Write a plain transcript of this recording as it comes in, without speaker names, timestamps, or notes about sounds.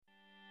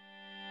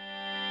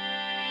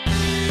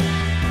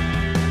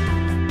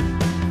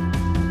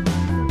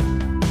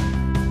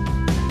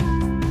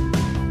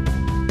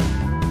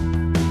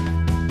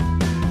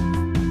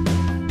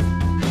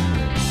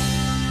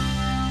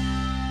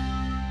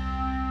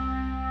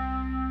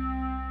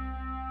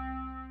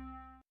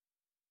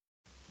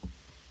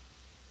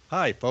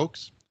Hi,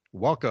 folks.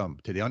 Welcome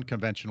to The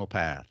Unconventional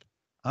Path,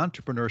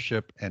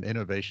 Entrepreneurship and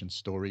Innovation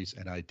Stories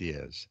and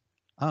Ideas.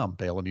 I'm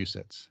Bela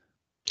Musitz.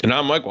 And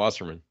I'm Mike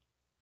Wasserman.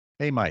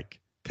 Hey, Mike.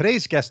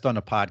 Today's guest on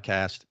the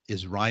podcast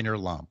is Reiner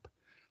Lomb.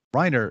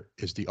 Reiner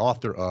is the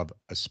author of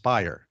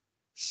Aspire,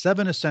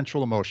 7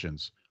 Essential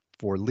Emotions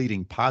for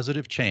Leading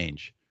Positive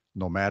Change,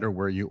 no matter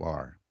where you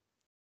are.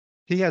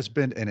 He has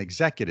been an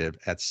executive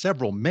at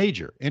several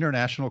major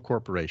international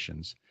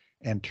corporations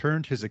and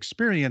turned his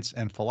experience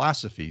and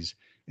philosophies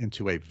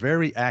into a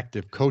very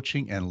active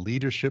coaching and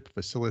leadership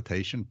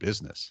facilitation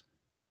business.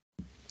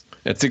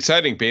 It's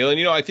exciting, Bela.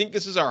 And I think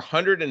this is our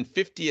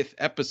 150th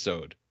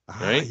episode,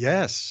 right?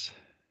 Yes.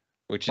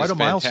 Which Quite is a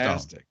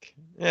fantastic.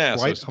 Milestone. Yeah.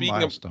 Quite So a speaking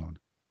milestone.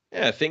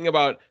 thinking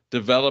about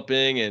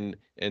developing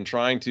and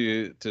trying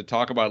to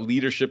talk about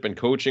leadership and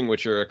coaching,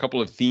 which are a couple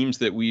of themes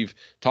that we've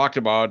talked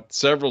about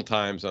several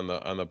times on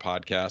the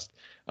podcast.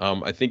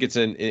 I think it's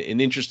an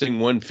interesting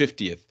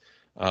 150th.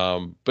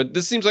 But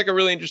this seems like a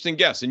really interesting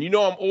guest. And I'm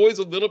always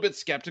a little bit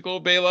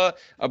skeptical, Bela,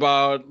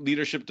 about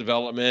leadership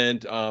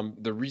development.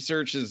 The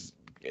research is,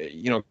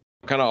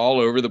 kind of all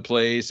over the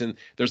place, and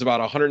there's about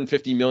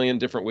 150 million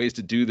different ways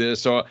to do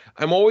this. So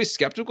I'm always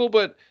skeptical,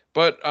 but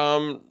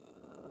Reiner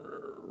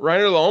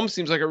Lomb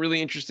seems like a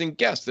really interesting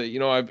guest.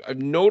 That I've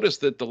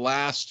noticed that the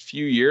last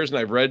few years, and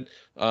I've read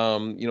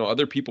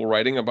other people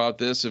writing about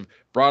this, have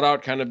brought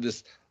out kind of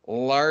this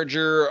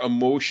larger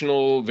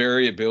emotional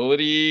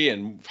variability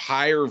and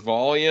higher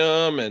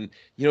volume, and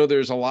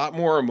there's a lot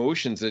more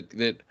emotions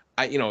that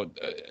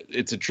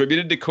it's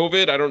attributed to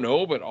COVID. I don't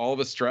know, but all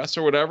the stress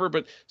or whatever.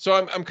 But so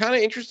I'm kind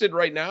of interested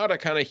right now to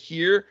kind of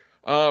hear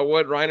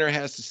what Reiner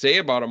has to say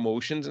about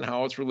emotions and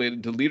how it's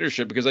related to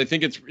leadership, because I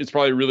think it's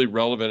probably really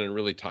relevant and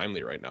really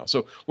timely right now.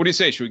 So what do you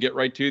say? Should we get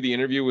right to the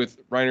interview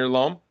with Reiner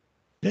Lomb?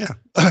 Yeah,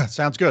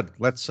 sounds good.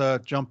 Let's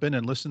jump in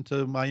and listen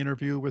to my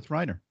interview with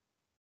Reiner.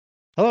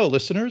 Hello,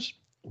 listeners.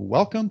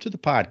 Welcome to the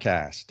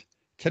podcast.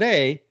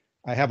 Today,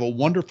 I have a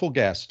wonderful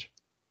guest,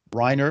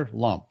 Reiner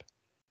Lomb.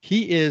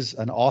 He is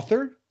an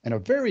author and a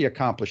very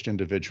accomplished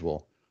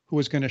individual who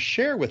is going to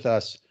share with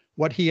us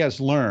what he has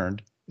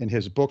learned in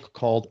his book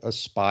called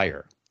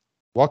Aspire.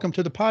 Welcome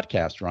to the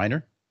podcast,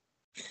 Reiner.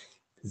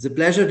 It's a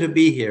pleasure to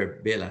be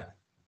here, Bela.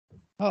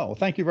 Oh, well,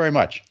 thank you very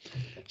much.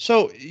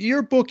 So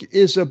your book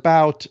is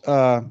about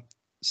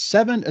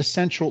 7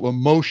 essential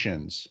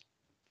emotions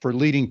for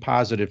leading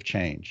positive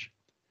change.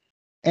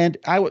 And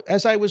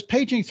as I was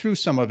paging through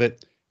some of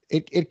it,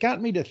 it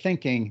got me to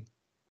thinking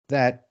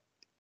that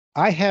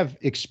I have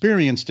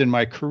experienced in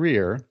my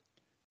career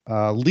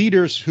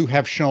leaders who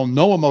have shown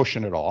no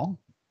emotion at all.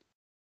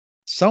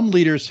 Some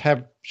leaders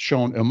have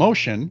shown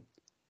emotion,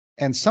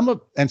 and some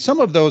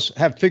of those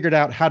have figured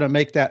out how to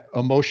make that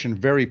emotion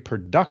very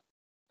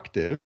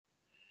productive.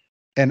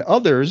 And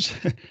others,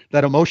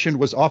 that emotion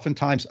was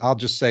oftentimes, I'll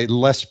just say,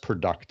 less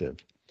productive.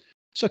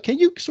 So can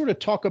you sort of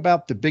talk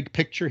about the big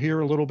picture here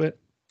a little bit?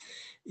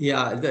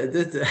 Yeah,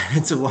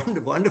 it's a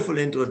wonderful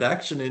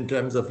introduction in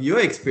terms of your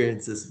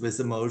experiences with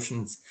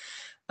emotions.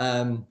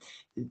 In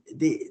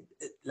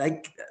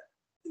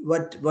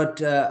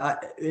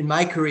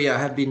my career, I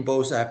have been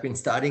both. I've been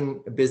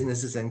starting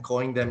businesses and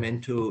growing them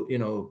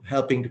into,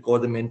 helping to grow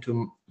them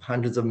into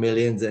hundreds of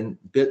millions and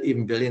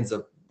even billions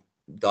of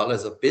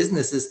dollars of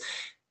businesses.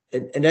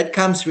 And that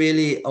comes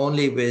really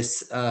only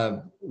with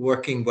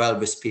working well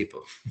with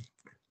people.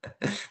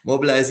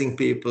 Mobilizing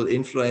people,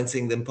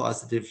 influencing them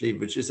positively,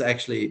 which is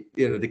actually,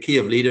 the key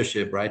of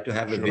leadership, right? To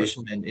have a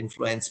vision and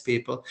influence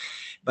people.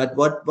 But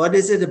what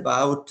is it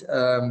about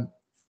in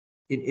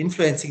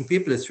influencing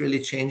people? It's really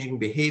changing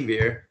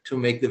behavior to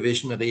make the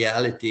vision a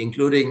reality,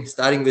 including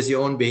starting with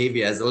your own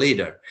behavior as a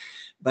leader.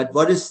 But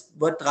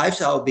what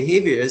drives our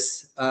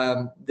behaviors?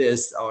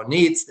 There's our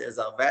needs, there's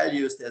our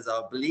values, there's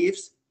our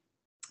beliefs.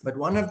 But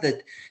one of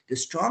the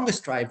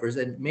strongest drivers,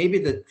 and maybe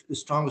the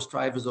strongest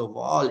drivers of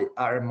all,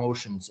 are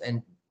emotions.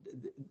 And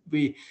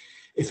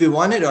if we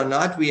want it or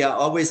not, we are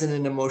always in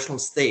an emotional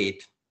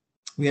state.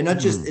 We are not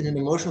just in an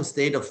emotional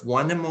state of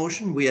one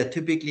emotion. We are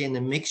typically in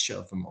a mixture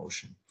of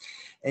emotion.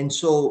 And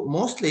so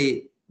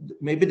mostly,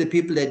 maybe the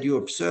people that you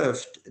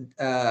observed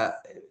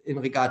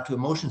in regard to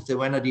emotions, they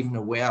were not even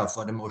aware of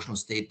what emotional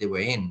state they were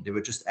in. They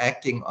were just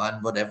acting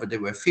on whatever they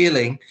were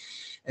feeling.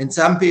 And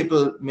some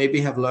people maybe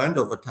have learned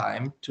over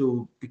time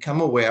to become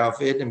aware of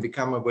it and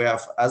become aware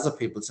of other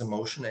people's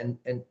emotion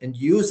and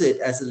use it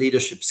as a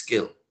leadership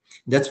skill.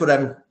 That's what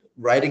I'm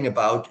writing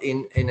about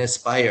in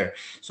Aspire.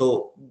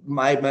 So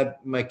my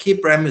key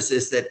premise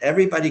is that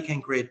everybody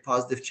can create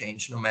positive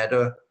change, no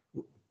matter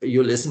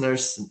your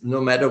listeners,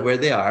 no matter where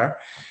they are.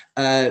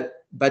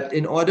 But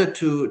in order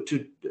to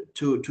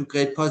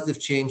create positive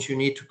change, you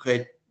need to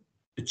create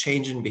a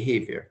change in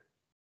behavior.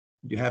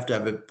 You have to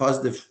have a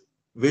positive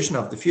vision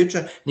of the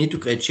future, need to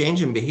create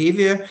change in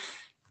behavior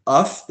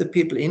of the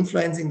people,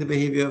 influencing the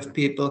behavior of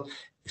people,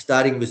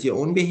 starting with your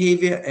own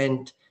behavior.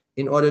 And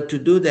in order to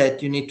do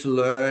that, you need to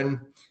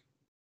learn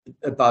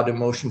about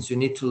emotions. You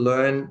need to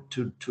learn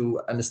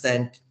to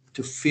understand,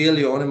 to feel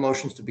your own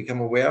emotions, to become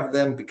aware of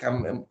them,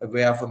 become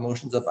aware of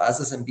emotions of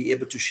others, and be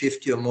able to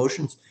shift your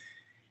emotions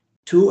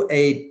to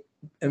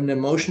an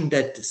emotion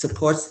that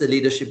supports the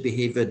leadership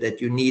behavior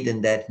that you need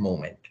in that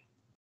moment.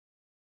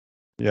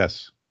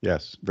 Yes,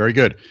 yes, very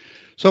good.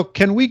 So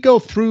can we go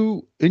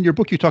through, in your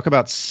book, you talk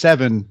about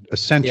 7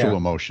 essential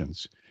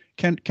emotions.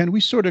 Can we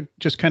sort of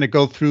just kind of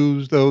go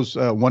through those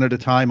one at a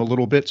time a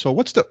little bit? So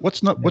what's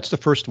the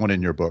first one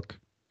in your book?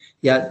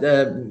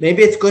 Yeah,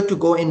 maybe it's good to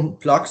go in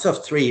blocks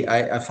of 3.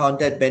 I found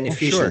that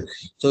beneficial. Sure.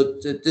 So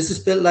this is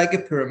built like a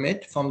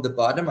pyramid from the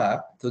bottom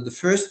up. So the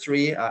first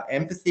 3 are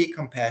empathy,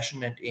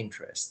 compassion, and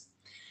interest.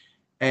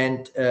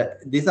 And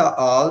these are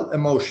all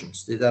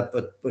emotions. These are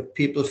what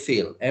people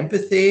feel.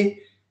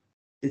 Empathy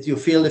is you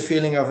feel the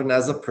feeling of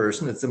another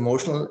person. It's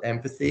emotional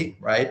empathy,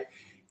 right?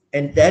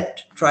 And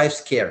that drives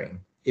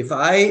caring. If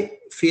I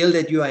feel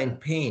that you are in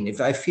pain,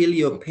 if I feel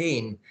your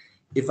pain,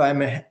 if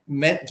I'm a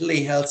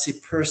mentally healthy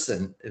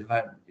person,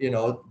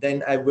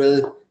 then I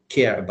will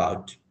care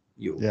about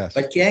you. Yes.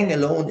 But caring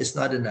alone is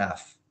not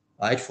enough,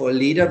 right? For a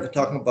leader, we're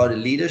talking about a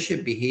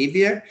leadership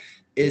behavior.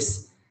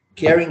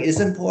 Caring is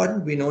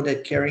important. We know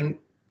that caring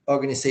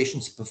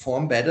organizations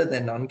perform better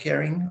than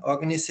non-caring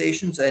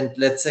organizations. And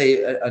let's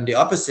say on the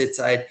opposite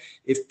side,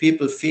 if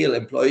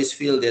employees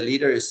feel their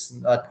leader is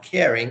not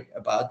caring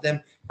about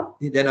them,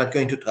 they're not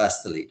going to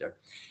trust the leader.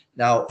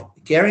 Now,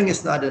 caring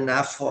is not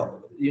enough.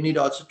 You need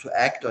also to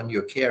act on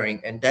your caring,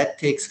 and that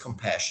takes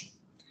compassion.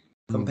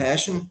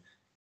 Compassion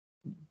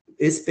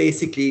is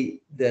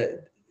basically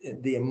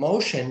the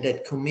emotion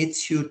that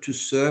commits you to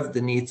serve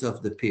the needs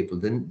of the people,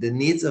 the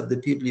needs of the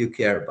people you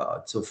care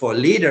about. So for a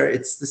leader,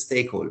 it's the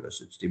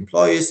stakeholders, it's the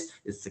employees,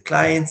 it's the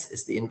clients,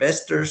 it's the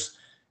investors,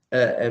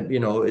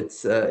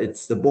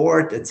 it's the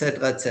board,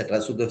 etc.,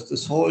 etc. So there's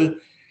this whole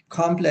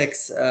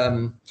complex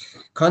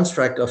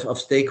construct of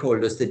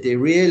stakeholders that they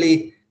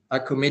really are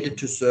committed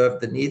to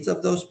serve the needs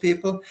of those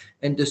people.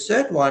 And the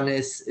third one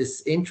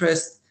is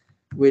interest,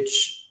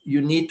 which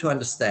you need to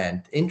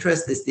understand.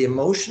 Interest is the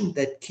emotion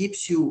that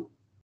keeps you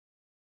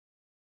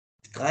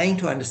trying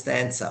to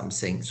understand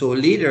something. So a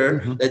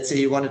leader, let's say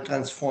you want to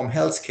transform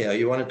healthcare,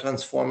 you want to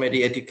transform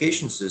the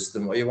education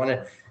system, or you want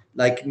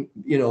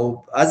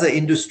to, other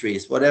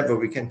industries, whatever,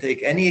 we can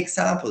take any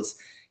examples.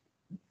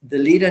 The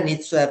leader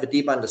needs to have a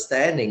deep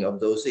understanding of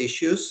those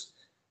issues,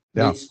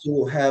 needs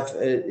to have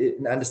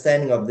an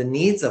understanding of the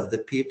needs of the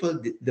people,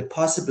 the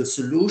possible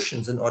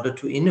solutions in order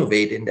to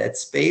innovate in that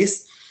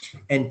space.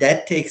 And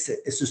that takes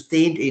a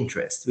sustained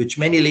interest, which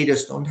many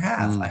leaders don't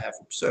have. I have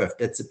observed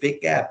that's a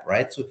big gap,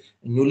 right? So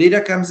a new leader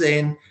comes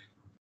in,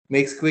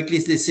 makes quickly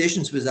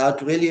decisions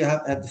without really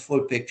have the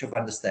full picture of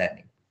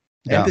understanding.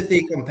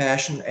 Empathy,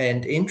 compassion,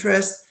 and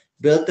interest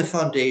build the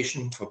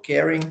foundation for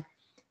caring,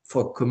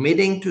 for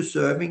committing to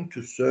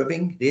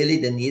serving really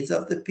the needs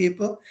of the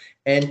people.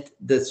 And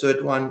the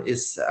third one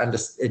is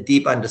a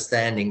deep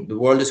understanding. The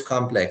world is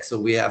complex, so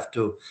we have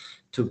to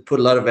put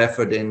a lot of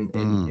effort in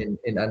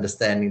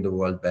understanding the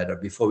world better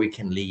before we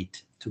can lead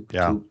to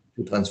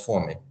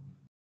transform it.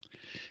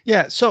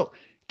 Yeah. So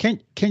can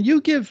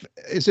you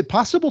is it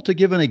possible to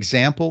give an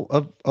example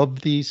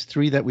of these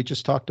 3 that we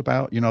just talked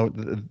about?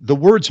 The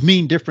words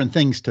mean different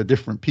things to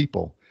different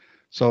people.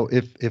 So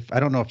if I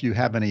don't know if you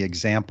have any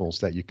examples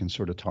that you can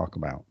sort of talk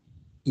about.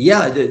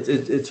 Yeah,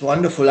 it's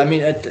wonderful. I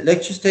mean,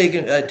 let's just take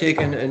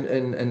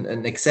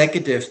an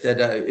executive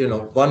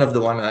that one of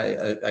the one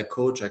I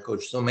coach. I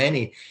coach so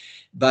many,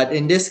 but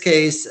in this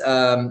case,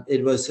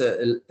 it was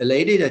a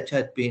lady that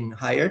had been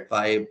hired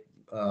by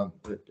a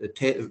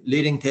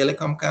leading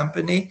telecom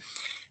company.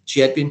 She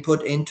had been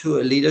put into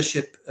a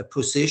leadership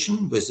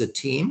position with a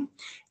team,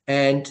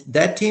 and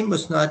that team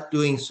was not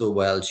doing so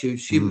well.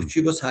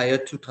 She was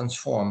hired to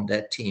transform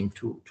that team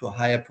to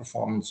higher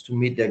performance, to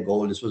meet their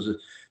goal. This was a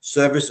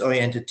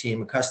service-oriented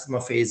team, a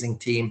customer-facing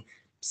team,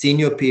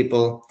 senior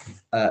people,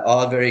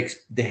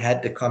 they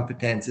had the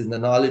competences and the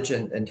knowledge,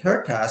 and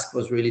her task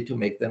was really to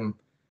make them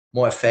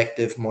more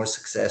effective, more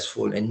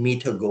successful, and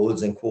meet her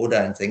goals and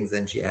quota and things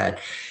than she had.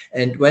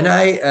 And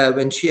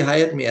when she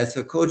hired me as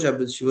her coach,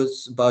 she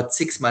was about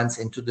 6 months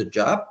into the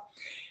job,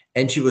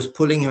 and she was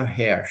pulling her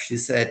hair. She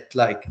said,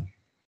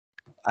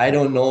 I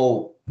don't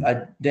know,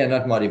 they're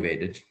not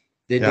motivated.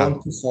 They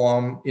don't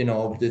perform,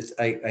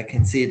 I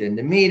can see it in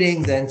the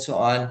meetings and so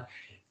on.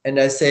 And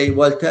I say,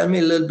 well, tell me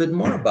a little bit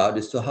more about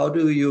it. So how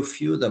do you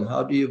view them?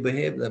 How do you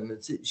behave them?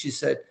 And she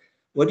said,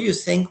 what do you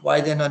think why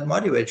they're not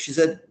motivated? She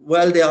said,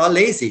 well, they are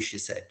lazy, she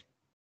said.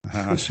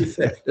 She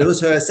said, that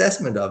was her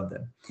assessment of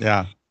them.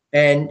 Yeah.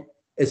 And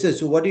I said,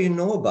 so what do you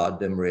know about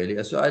them really?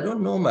 I said, I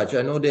don't know much.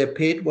 I know they're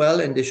paid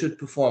well and they should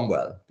perform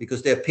well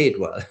because they're paid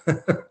well.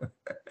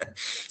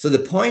 So the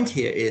point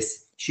here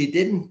is she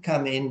didn't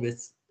come in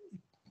with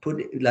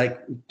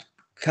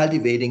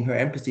cultivating her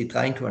empathy,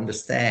 trying to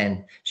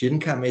understand. She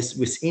didn't come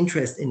with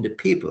interest in the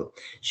people.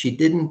 She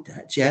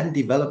hadn't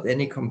developed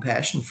any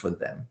compassion for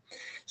them.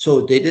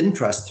 So they didn't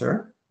trust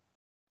her.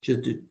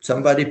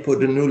 Somebody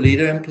put a new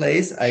leader in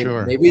place.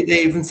 Maybe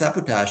they even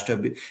sabotaged her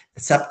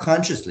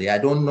subconsciously. I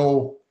don't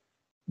know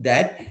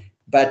that.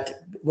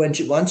 But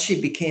once she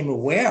became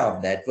aware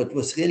of that, what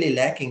was really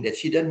lacking, that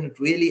she didn't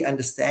really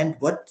understand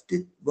what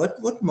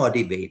would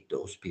motivate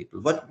those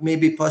people, what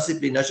maybe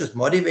possibly not just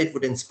motivate,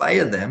 would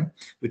inspire them,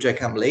 which I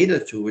come later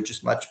to, which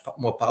is much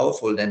more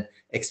powerful than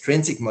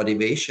extrinsic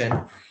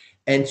motivation.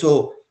 And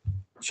so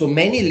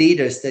many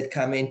leaders that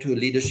come into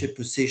a leadership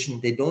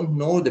position, they don't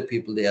know the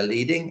people they are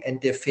leading,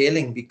 and they're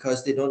failing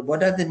because they don't.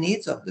 What are the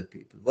needs of the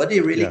people? What do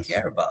you really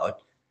care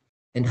about?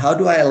 And how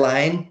do I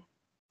align,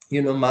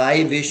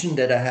 my vision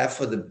that I have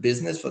for the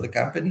business, for the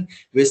company,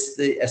 with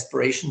the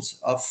aspirations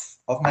of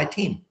my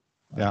team?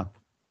 Yeah.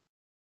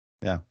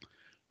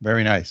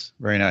 Very nice.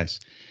 Very nice.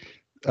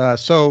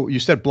 So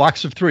you said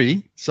blocks of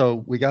 3.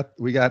 So we got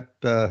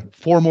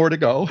 4 more to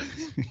go.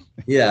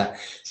 Yeah.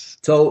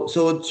 So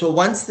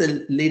once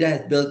the leader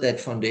has built that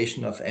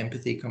foundation of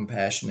empathy,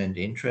 compassion, and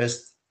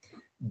interest,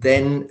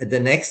 then the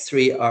next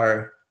 3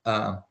 are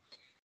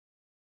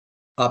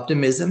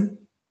optimism,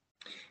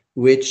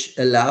 which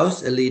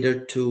allows a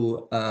leader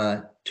to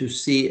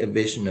see a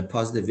vision, a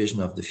positive vision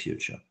of the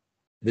future.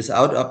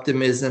 Without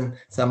optimism,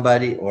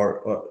 somebody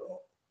or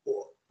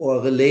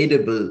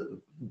relatable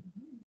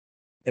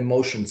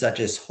emotion such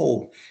as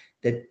hope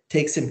that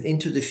takes him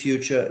into the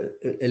future,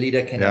 a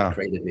leader cannot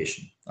create a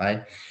vision,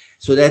 right?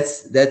 So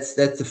that's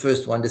the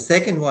first one. The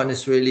second one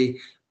is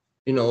really,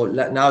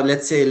 now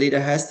let's say a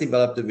leader has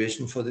developed a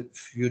vision for the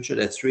future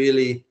that's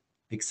really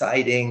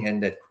exciting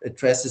and that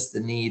addresses the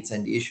needs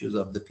and the issues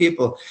of the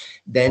people.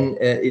 Then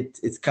it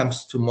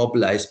comes to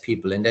mobilize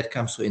people, and that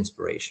comes to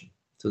inspiration.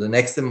 So the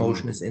next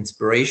emotion is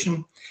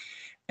inspiration.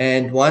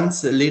 And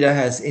once a leader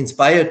has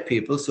inspired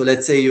people, so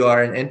let's say you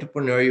are an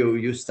entrepreneur,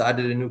 you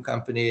started a new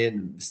company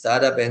and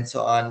startup and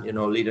so on,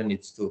 leader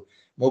needs to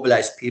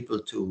mobilize people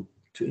to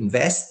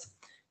invest,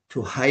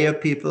 to hire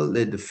people,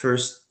 the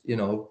first,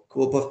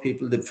 group of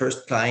people, the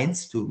first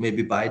clients to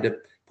maybe buy the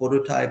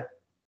prototype,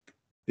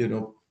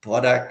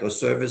 product or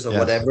service or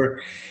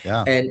whatever.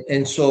 Yeah.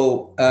 And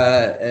so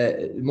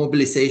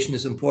mobilization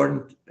is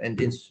important, and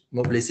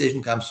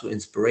mobilization comes through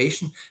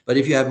inspiration. But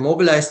if you have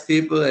mobilized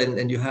people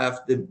and you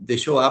have they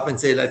show up and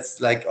say, let's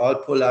all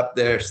pull up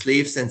their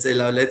sleeves and say,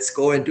 let's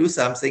go and do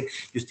something,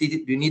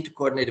 you need to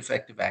coordinate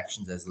effective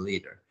actions as a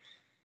leader.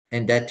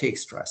 And that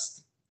takes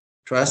trust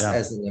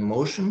as an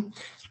emotion,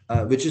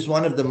 which is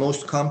one of the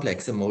most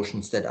complex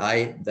emotions that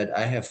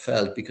I have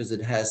felt, because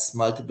it has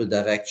multiple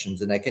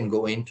directions, and I can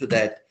go into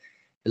that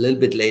a little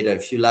bit later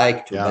if you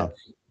like to. But,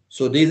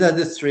 so these are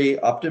the 3: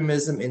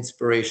 optimism,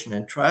 inspiration,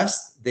 and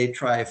trust. They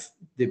drive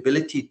the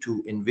ability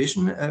to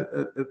envision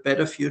a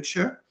better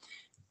future.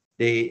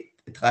 They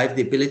drive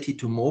the ability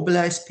to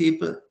mobilize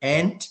people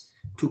and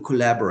to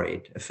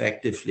collaborate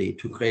effectively,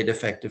 to create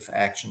effective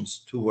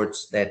actions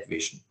towards that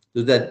vision.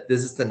 So that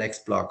this is the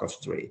next block of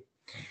 3.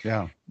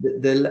 Yeah.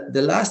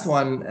 The last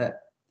one,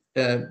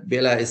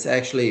 Bela, is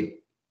actually,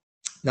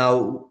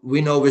 now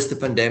we know with the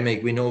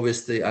pandemic, we know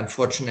with the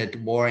unfortunate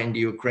war in the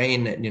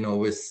Ukraine,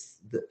 with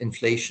the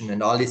inflation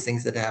and all these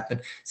things that happen,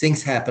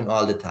 things happen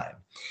all the time.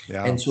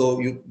 Yeah. And so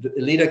the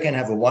leader can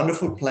have a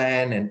wonderful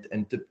plan,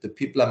 and the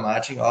people are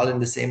marching all in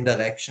the same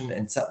direction,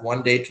 and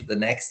one day to the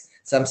next,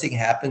 something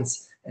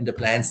happens and the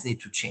plans need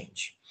to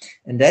change.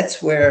 And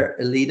that's where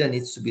a leader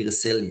needs to be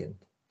resilient,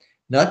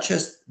 not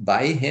just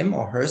by him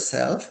or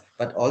herself,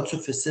 but also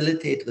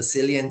facilitate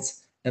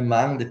resilience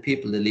among the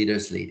people the leader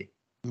is leading.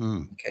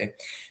 Okay,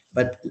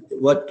 but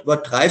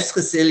what drives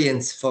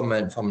resilience from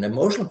an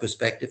emotional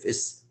perspective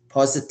is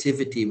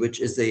positivity,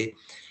 which is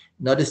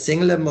not a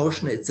single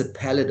emotion, it's a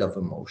palette of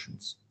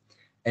emotions.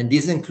 And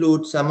these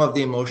include some of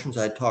the emotions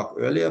I talked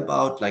earlier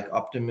about, like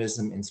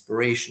optimism,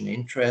 inspiration,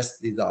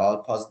 interest. These are all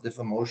positive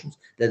emotions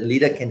that a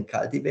leader can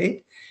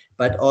cultivate.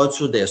 But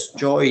also there's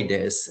joy,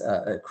 there's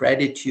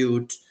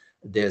gratitude,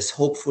 there's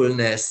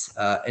hopefulness,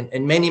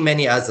 and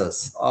many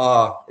others,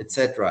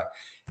 etc.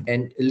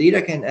 And a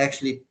leader can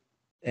actually,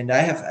 and I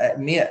have,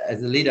 me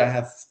as a leader, I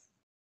have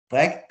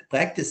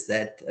practiced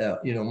that,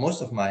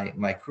 most of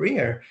my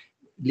career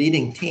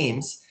leading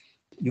teams.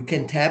 You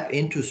can tap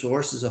into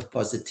sources of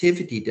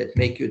positivity that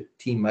make your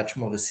team much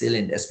more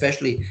resilient,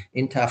 especially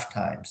in tough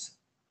times,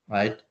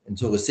 right? And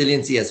so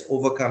resiliency as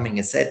overcoming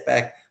a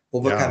setback,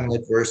 overcoming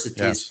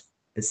adversities,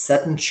 a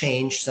sudden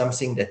change,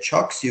 something that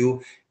shocks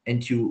you,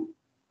 and you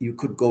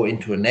could go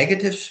into a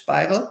negative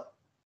spiral,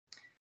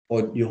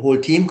 or your whole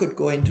team could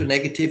go into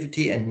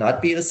negativity and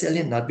not be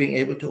resilient, not being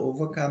able to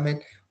overcome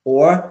it.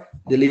 Or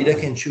the leader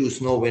can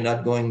choose, no, we're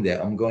not going there.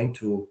 I'm going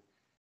to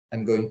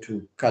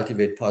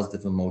cultivate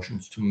positive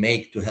emotions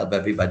to help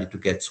everybody to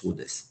get through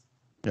this.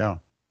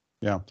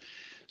 Yeah.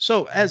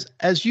 So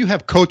as you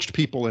have coached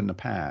people in the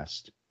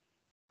past,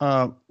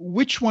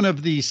 which one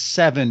of these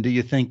 7 do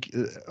you think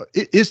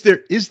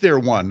is there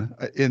one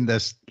in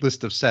this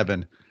list of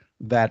 7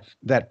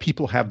 that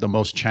people have the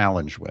most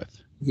challenge with?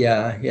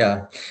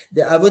 Yeah.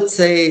 I would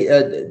say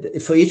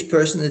for each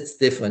person it's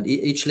different.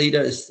 Each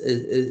leader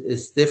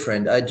is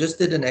different. I just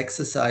did an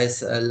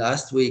exercise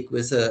last week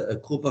with a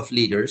group of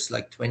leaders,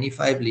 like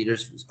 25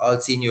 leaders, all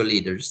senior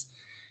leaders,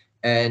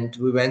 and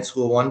we went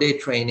through a one-day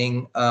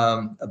training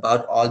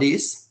about all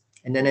these.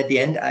 And then at the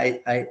end,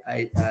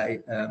 I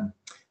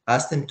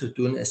asked them to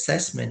do an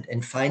assessment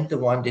and find the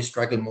one they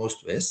struggle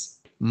most with,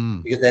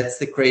 because that's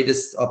the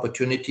greatest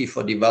opportunity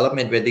for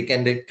development, where they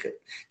can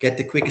get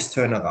the quickest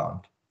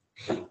turnaround.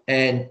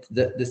 And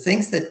the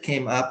things that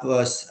came up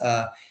was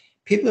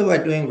people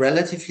were doing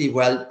relatively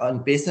well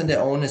based on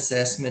their own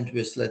assessment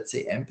with, let's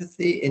say,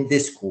 empathy in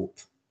this group.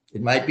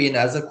 It might be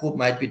another group,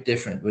 might be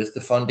different with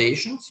the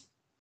foundations,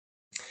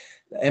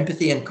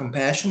 empathy and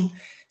compassion.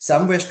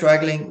 Some were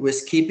struggling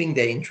with keeping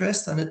their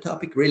interest on the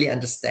topic, really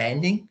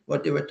understanding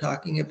what they were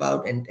talking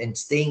about and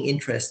staying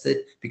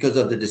interested because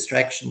of the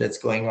distraction that's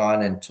going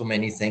on and so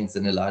many things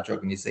in a large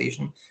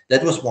organization.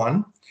 That was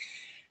one.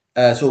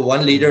 So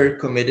one leader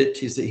committed,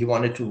 he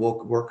wanted to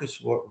work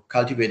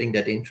cultivating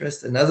that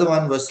interest. Another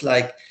one was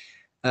like,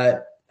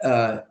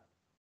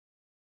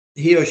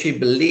 he or she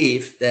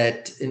believed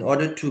that in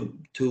order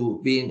to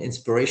be an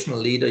inspirational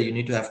leader, you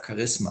need to have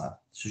charisma.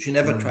 So she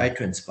never tried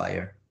to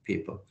inspire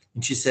people.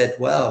 And she said,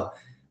 well,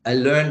 I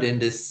learned in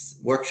this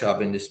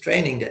workshop, in this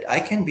training, that I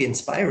can be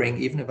inspiring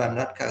even if I'm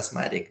not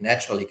charismatic,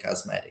 naturally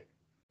charismatic.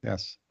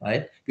 Yes.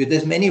 Right? Because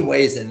there's many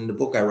ways, and in the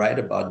book I write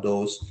about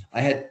those.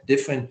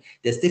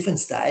 There's different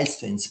styles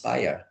to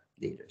inspire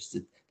leaders.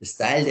 The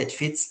style that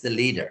fits the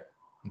leader.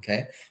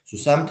 Okay. So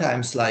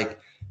sometimes, like,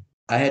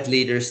 I had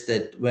leaders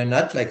that were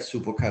not like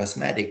super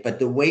charismatic, but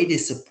the way they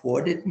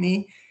supported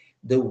me,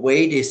 the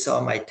way they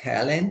saw my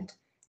talent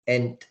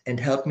and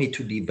helped me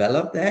to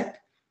develop that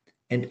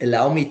and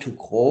allow me to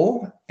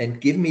grow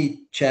and give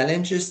me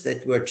challenges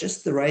that were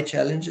just the right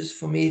challenges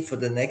for me for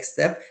the next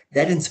step,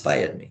 that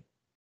inspired me.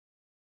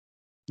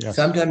 Yes.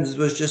 Sometimes it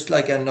was just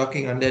like I'm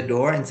knocking on their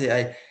door and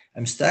say,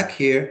 I'm stuck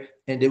here.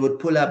 And they would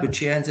pull up a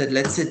chair and said,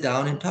 let's sit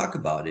down and talk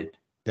about it.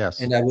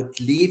 Yes. And I would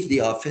leave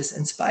the office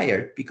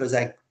inspired because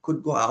I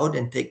could go out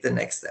and take the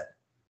next step.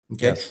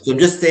 Okay. Yes. So I'm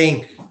just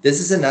saying, this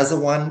is another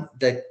one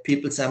that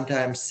people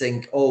sometimes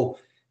think, oh,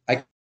 I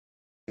can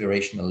be an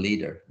inspirational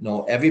leader.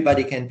 No,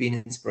 everybody can be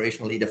an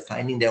inspirational leader,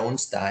 finding their own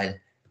style,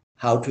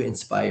 how to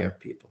inspire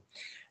people.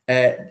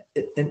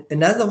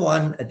 Another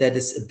one that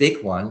is a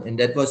big one, and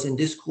that was in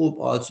this group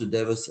also,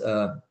 there was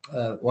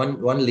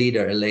one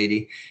leader, a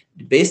lady,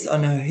 based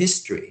on her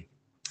history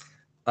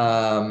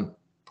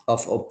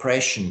of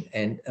oppression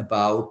and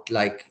about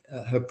like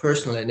her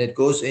personal, and it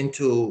goes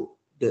into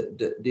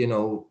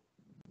the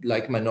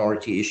like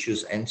minority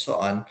issues and so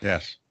on.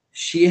 Yes.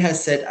 She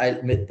has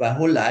said, my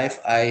whole life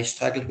I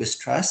struggled with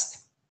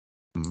trust.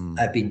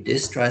 I've been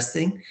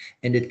distrusting,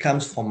 and it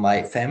comes from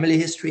my family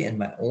history and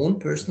my own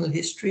personal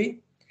history.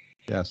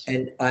 Yes.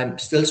 And I'm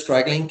still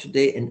struggling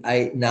today. And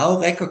I now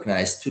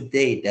recognize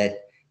today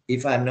that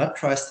if I'm not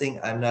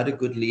trusting, I'm not a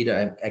good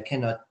leader. I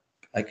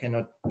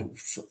cannot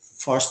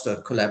foster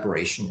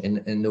collaboration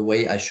in the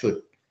way I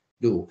should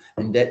do.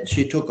 And that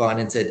she took on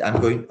and said,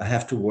 I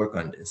have to work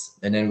on this.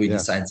 And then we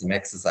designed some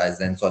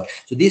exercises and so on.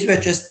 So these were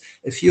just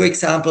a few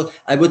examples.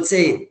 I would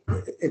say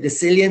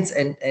resilience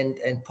and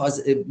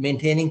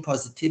maintaining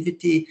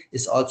positivity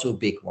is also a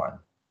big one.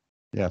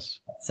 Yes.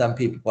 Some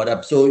people brought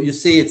up. So you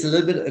see, it's a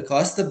little bit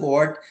across the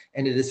board,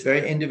 and it is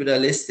very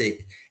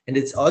individualistic, and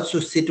it's also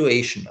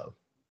situational.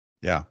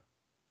 Yeah.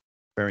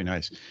 Very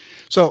nice.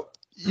 So,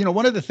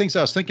 one of the things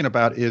I was thinking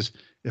about is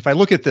if I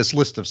look at this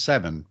list of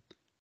 7,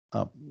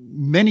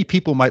 many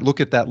people might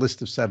look at that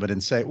list of 7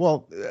 and say,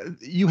 well,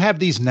 you have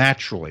these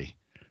naturally.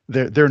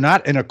 They're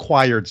not an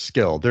acquired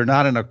skill. They're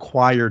not an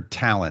acquired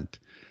talent.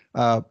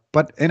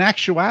 But in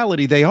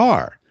actuality, they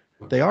are.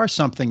 They are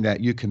something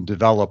that you can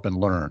develop and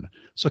learn.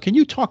 So can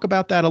you talk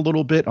about that a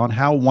little bit on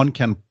how one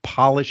can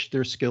polish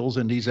their skills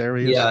in these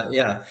areas?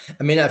 Yeah.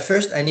 I mean, at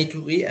first I need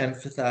to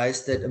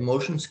re-emphasize that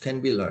emotions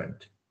can be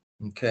learned.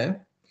 Okay.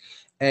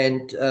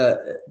 And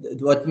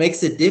what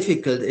makes it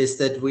difficult is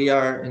that we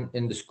are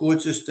in the school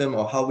system,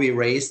 or how we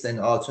raised, and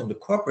also in the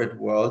corporate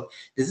world,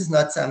 this is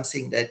not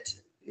something that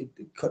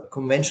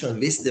conventional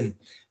wisdom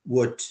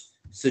would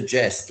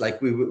suggest.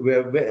 Like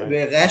we're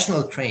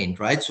rational trained,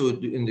 right? So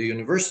in the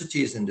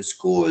universities, in the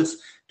schools,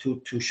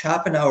 to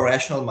sharpen our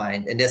rational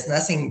mind, and there's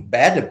nothing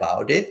bad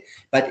about it,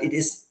 but it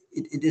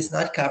is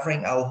not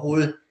covering our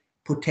whole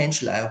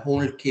potential, our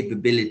whole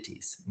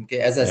capabilities. Okay,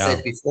 as I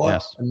said before,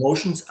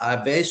 emotions are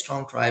a very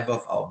strong driver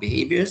of our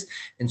behaviors,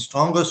 and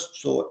stronger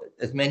so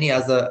as many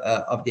other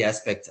of the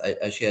aspects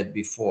I shared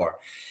before.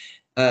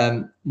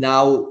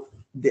 Now,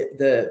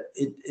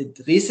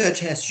 research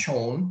has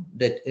shown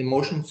that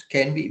emotions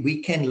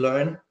we can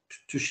learn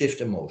to shift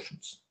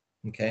emotions.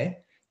 Okay.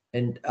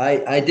 And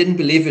I didn't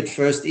believe it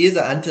first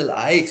either until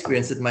I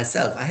experienced it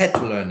myself. I had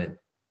to learn it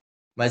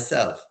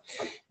myself.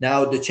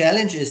 Now, the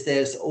challenge is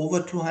there's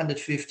over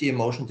 250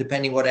 emotions,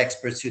 depending what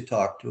experts you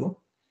talk to.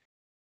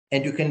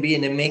 And you can be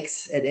in a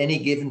mix at any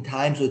given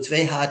time. So it's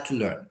very hard to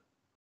learn.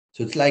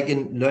 So it's like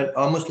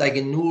almost like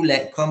a new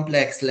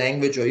complex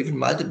language, or even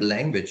multiple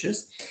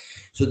languages.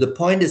 So the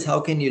point is, how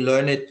can you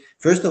learn it?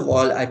 First of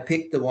all, I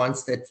picked the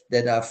ones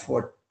that are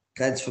for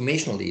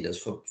transformational leaders,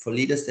 for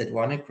leaders that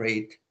want to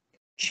create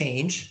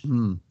change,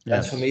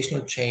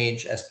 transformational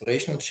change,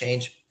 aspirational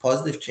change,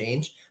 positive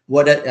change.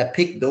 I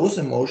picked those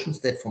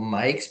emotions that, from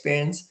my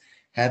experience,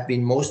 have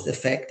been most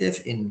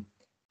effective in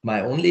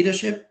my own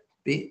leadership,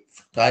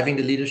 driving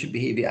the leadership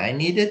behavior I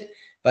needed,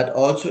 but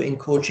also in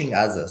coaching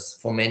others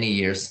for many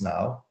years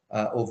now,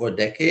 over a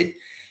decade.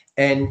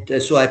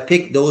 And so I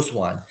picked those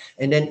one.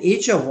 And then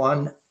each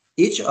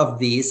of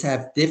these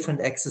have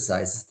different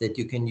exercises that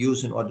you can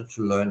use in order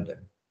to learn them.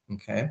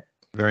 Okay.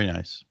 Very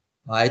nice.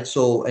 Right.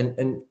 So,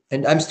 and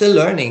I'm still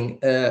learning.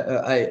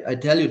 I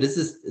tell you, this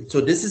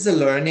is a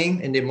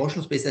learning in the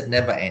emotional space that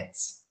never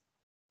ends.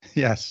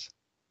 Yes.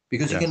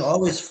 Because yes. You can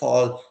always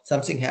fall,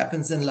 something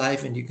happens in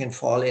life and you can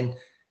fall in,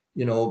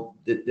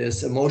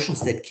 there's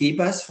emotions that keep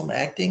us from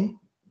acting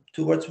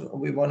towards what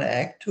we want to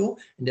act to.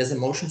 And there's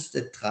emotions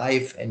that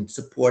drive and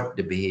support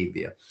the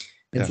behavior.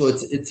 And so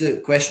it's a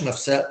question of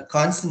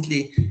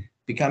constantly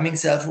becoming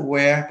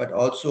self-aware, but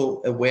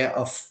also aware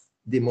of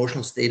the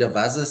emotional state of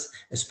others,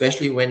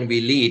 especially when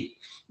we lead.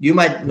 You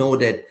might know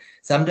that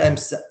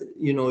sometimes,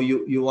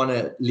 you want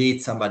to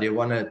lead somebody, you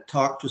want to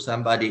talk to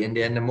somebody, and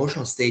they're in an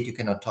emotional state, you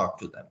cannot talk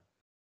to them.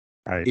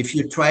 Right. If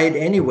you try it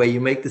anyway, you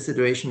make the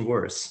situation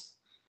worse.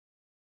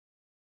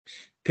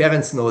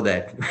 Parents know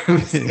that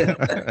with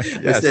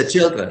their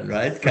children,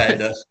 right?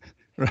 Kind of.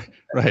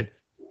 Right.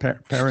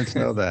 Parents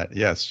know that.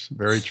 Yes,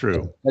 very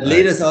true. But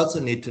leaders also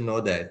need to know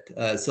that.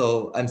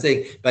 So I'm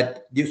saying,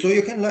 so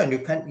you can learn.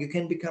 You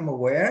can become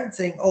aware and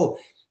saying, oh,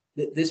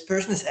 this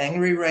person is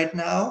angry right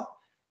now.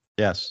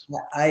 Yes.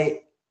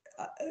 I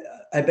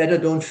better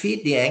don't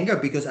feed the anger,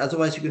 because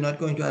otherwise you're not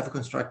going to have a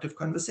constructive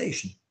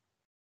conversation.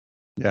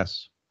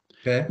 Yes.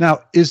 Okay.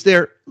 Now,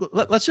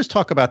 let's just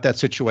talk about that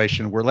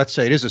situation where, let's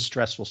say it is a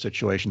stressful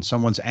situation.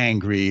 Someone's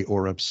angry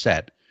or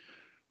upset.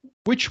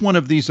 Which one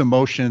of these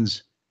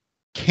emotions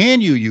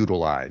can you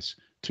utilize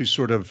to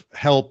sort of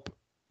help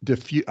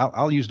diffuse?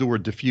 I'll use the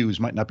word diffuse,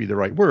 might not be the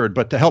right word,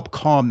 but to help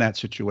calm that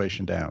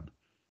situation down.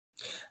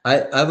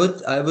 I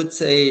would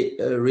say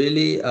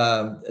really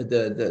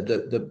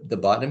the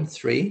bottom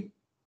three: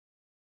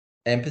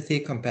 empathy,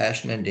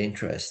 compassion, and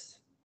interest,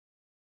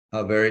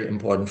 are very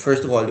important.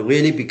 First of all, to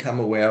really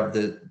become aware of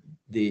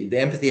the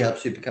empathy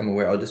helps you become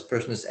aware, oh, this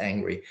person is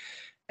angry.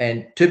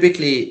 And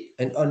typically,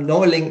 and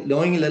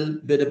knowing a little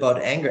bit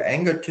about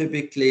anger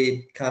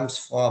typically comes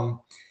from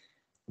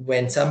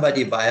when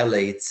somebody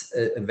violates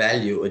a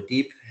value, a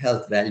deep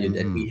held value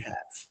that we have.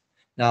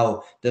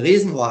 Now, the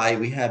reason why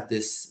we have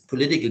this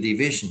political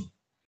division,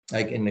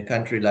 like in a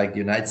country like the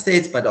United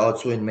States, but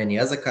also in many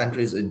other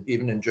countries, and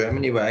even in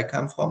Germany, where I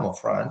come from, or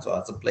France, or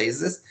other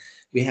places,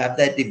 we have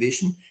that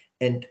division,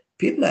 and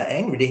people are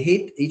angry. They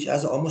hate each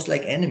other almost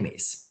like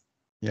enemies.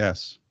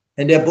 Yes.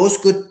 And they're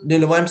both good. You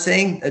know what I'm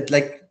saying?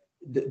 Like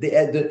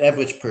the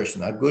average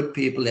person are good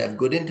people. They have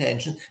good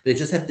intentions. They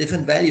just have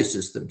different value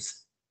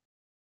systems.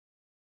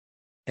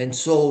 And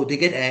so they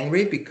get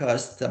angry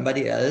because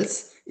somebody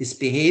else is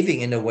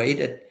behaving in a way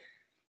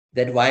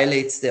that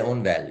violates their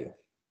own value.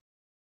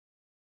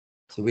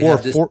 So we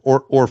have this,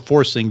 or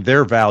forcing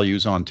their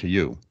values onto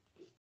you.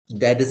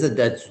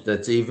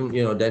 That's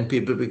even, then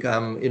people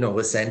become,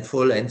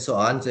 resentful and so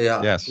on. So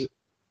Yes.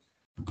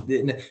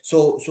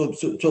 So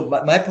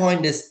my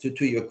point is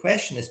to your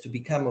question is to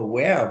become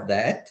aware of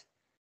that,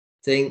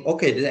 saying,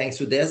 okay,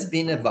 so there's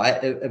been a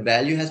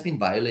value has been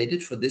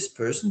violated for this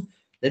person.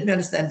 Let me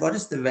understand, what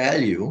is the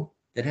value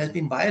that has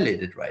been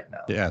violated right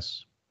now?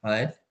 Yes.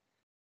 Right.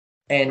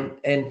 And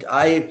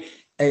I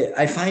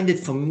find it,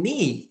 for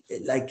me,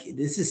 like,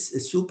 this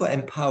is super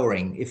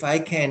empowering. If I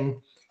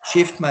can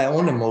shift my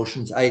own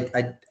emotions,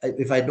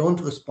 if I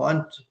don't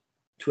respond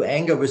to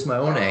anger with my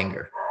own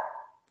anger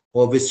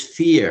or with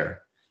fear,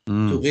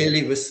 to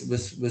really with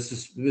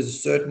a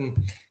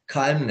certain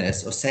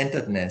calmness or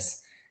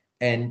centeredness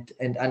and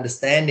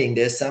understanding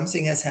there's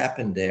something has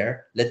happened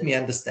there. Let me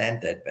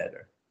understand that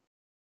better.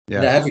 Yeah.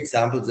 And I have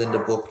examples in the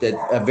book that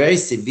are very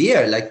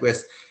severe, like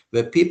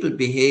where people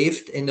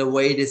behaved in a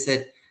way they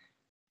said,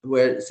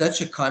 where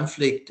such a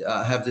conflict,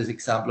 I have this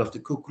example of the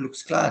Ku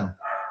Klux Klan,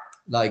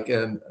 like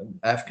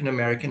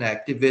African-American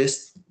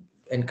activist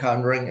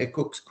encountering a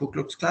Ku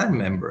Klux Klan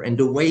member, and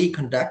the way he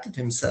conducted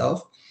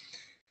himself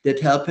that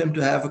helped him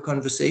to have a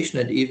conversation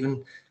and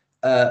even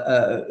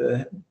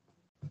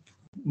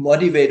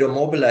motivate or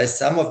mobilize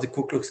some of the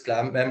Ku Klux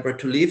Klan member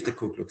to leave the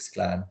Ku Klux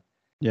Klan.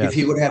 Yes. If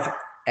he would have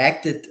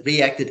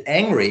reacted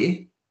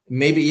angry,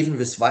 maybe even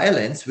with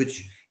violence,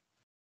 which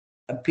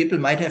people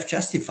might have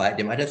justified.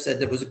 They might have said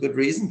there was a good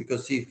reason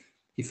because he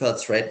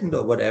felt threatened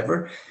or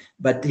whatever,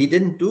 but he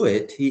didn't do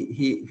it.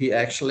 He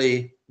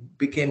actually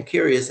became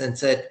curious and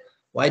said,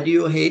 "Why do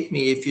you hate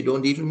me if you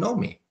don't even know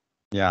me?"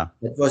 Yeah,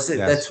 that was it.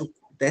 Yes.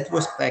 That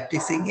was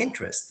practicing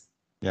interest.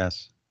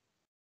 Yes,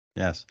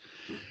 yes.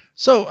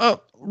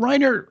 So,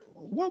 Reiner,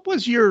 what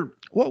was your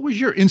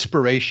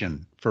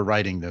inspiration for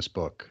writing this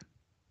book?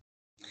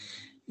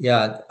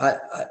 Yeah,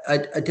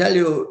 I tell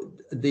you,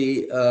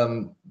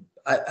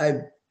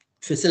 I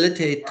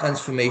facilitate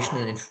transformation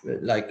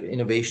and like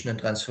innovation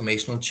and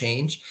transformational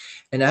change,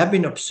 and I've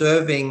been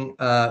observing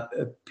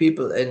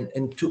people, and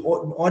in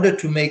order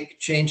to make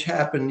change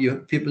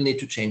happen, people need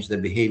to change their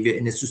behavior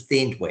in a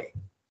sustained way.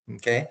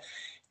 Okay,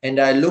 and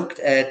I looked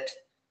at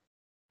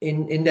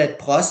in that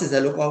process, I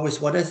look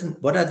always what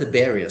are the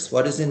barriers,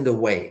 what is in the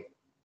way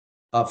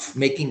of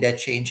making that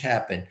change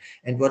happen.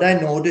 And what I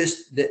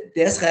noticed, that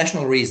there's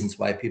rational reasons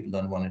why people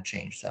don't want to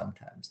change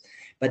sometimes,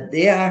 but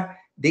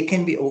they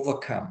can be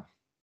overcome.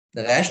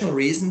 The rational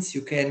reasons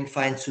you can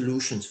find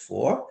solutions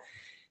for.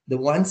 The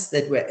ones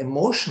that were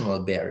emotional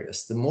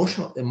barriers, the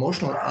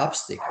emotional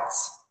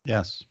obstacles,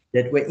 yes,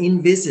 that were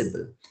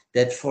invisible,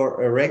 that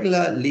for a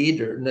regular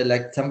leader,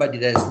 like somebody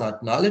that is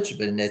not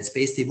knowledgeable in that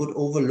space, they would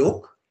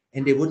overlook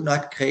and they would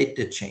not create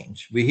the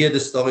change. We hear the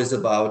stories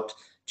about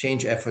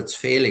change efforts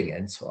failing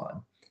and so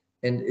on.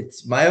 And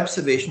it's my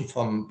observation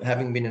from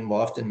having been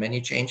involved in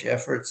many change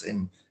efforts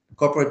in the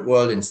corporate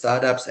world, in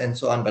startups and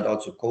so on, but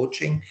also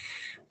coaching,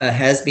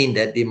 has been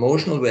that the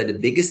emotional were the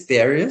biggest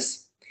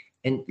barriers,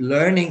 and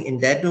learning in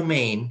that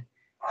domain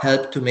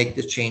helped to make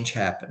the change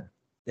happen.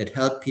 That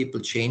helped people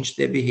change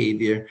their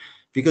behavior,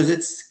 because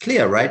it's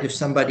clear, right? If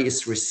somebody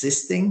is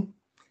resisting,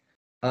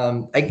 I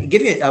want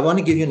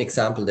to give you an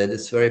example that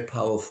is very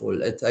powerful.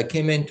 I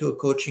came into a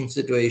coaching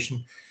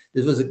situation.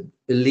 This was a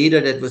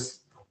leader that was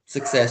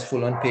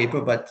successful on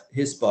paper, but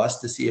his boss,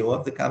 the CEO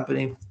of the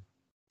company,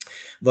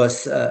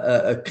 was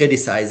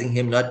criticizing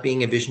him not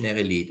being a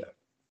visionary leader.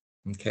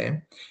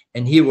 Okay,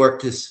 and he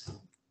worked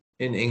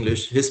in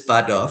English, his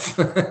butt off,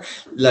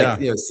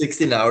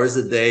 16 hours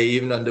a day,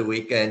 even on the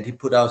weekend. He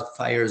put out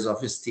fires of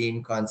his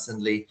team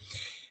constantly.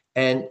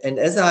 And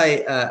as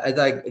I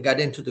got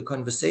into the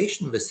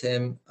conversation with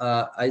him,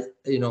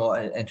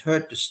 and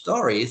heard the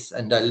stories,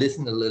 and I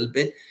listened a little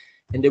bit,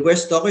 and there were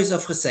stories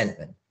of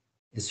resentment.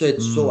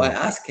 So I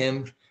asked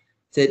him,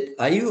 said,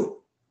 "Are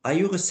you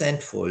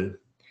resentful?"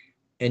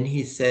 And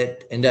he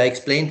said, and I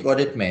explained what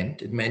it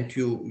meant. It meant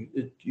you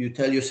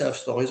tell yourself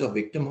stories of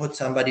victimhood.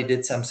 Somebody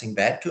did something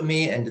bad to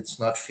me, and it's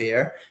not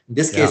fair. In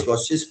this case,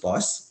 was his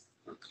boss.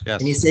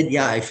 Yes. And he said,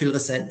 "Yeah, I feel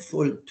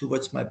resentful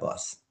towards my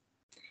boss."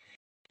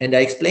 And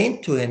I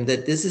explained to him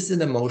that this is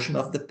an emotion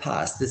of the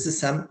past. This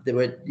is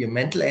where your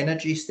mental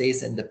energy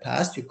stays in the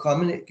past. You're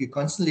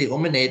constantly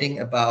ruminating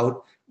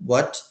about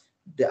what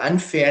the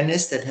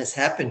unfairness that has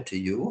happened to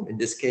you, in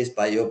this case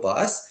by your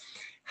boss,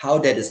 how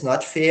that is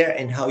not fair,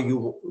 and how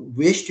you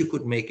wished you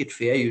could make it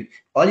fair.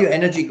 All your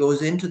energy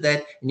goes into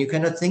that, and you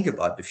cannot think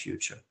about the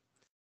future.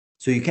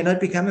 So you cannot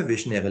become a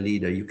visionary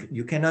leader.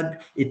 You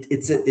cannot.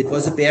 It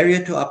was a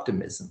barrier to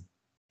optimism.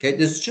 Okay,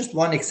 this is just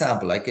one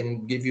example. I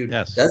can give you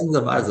dozens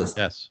of others.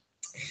 Yes.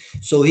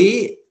 So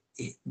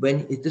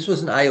this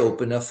was an eye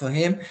opener for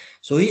him.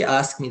 So he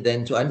asked me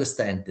then to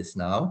understand this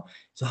now.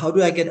 So how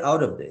do I get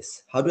out of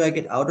this? How do I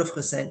get out of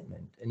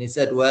resentment? And he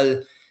said,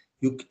 well,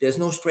 there's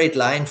no straight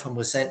line from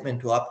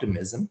resentment to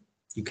optimism.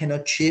 You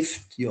cannot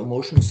shift your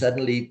emotions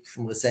suddenly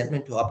from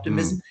resentment to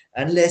optimism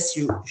unless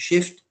you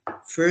shift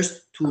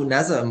first to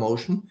another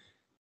emotion,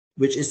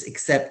 which is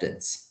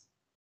acceptance.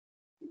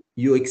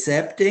 You're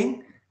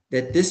accepting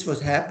that this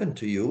was happened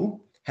to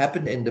you,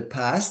 happened in the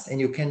past, and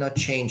you cannot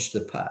change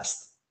the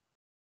past.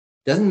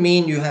 Doesn't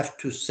mean you have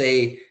to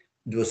say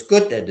it was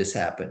good that this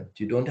happened.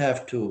 You don't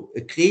have to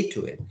agree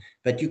to it,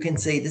 but you can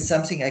say this is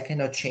something I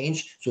cannot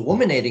change. So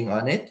ruminating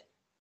on it,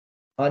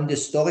 on the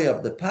story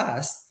of the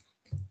past,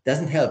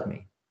 doesn't help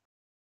me.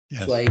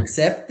 Yes. So I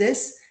accept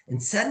this,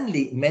 and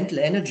suddenly mental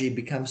energy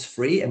becomes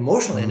free,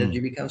 emotional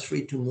energy becomes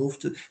free to move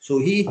to. So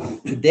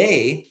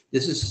today,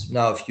 this is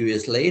now a few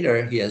years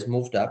later, he has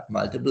moved up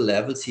multiple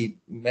levels. He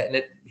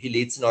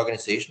leads an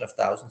organization of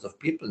thousands of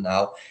people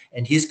now,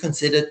 and he's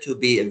considered to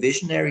be a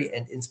visionary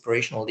and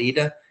inspirational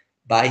leader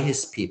by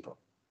his people,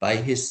 by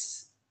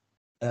his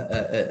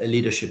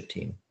leadership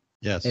team.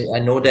 Yes, I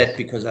know that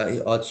because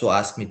he also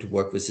asked me to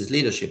work with his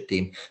leadership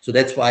team. So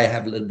that's why I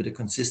have a little bit of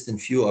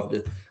consistent view of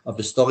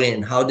the story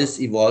and how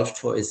this evolved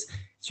for his.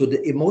 So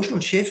the emotional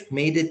shift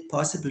made it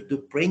possible to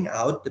bring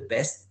out the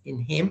best in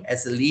him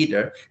as a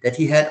leader that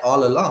he had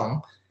all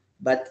along.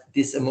 But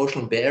this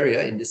emotional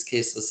barrier, in this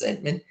case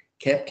resentment,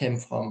 kept him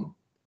from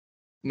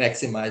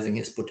maximizing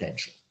his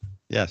potential.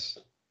 Yes,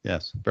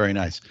 yes, very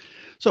nice.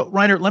 So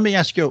Reiner, let me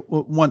ask you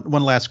one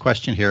last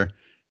question here.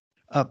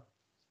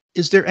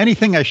 Is there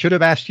anything I should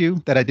have asked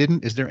you that I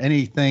didn't? Is there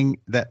anything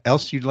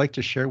else you'd like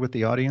to share with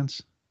the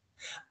audience?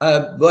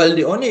 Well,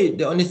 the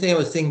only thing I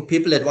was thinking,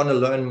 people that want to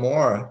learn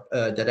more,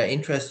 that are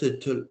interested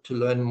to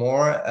learn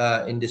more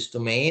in this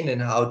domain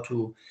and how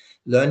to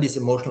learn these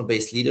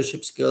emotional-based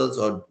leadership skills,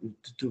 or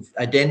to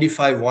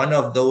identify one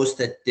of those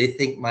that they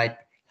think might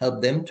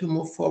help them to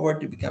move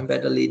forward to become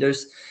better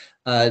leaders,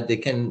 they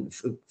can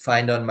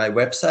find on my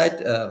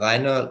website,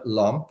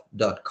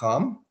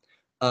 reinerlomb.com.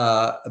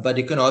 But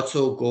you can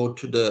also go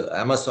to the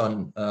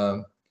Amazon,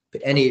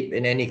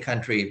 in any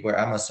country where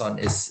Amazon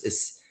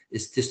is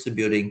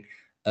distributing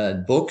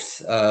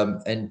books,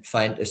 and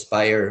find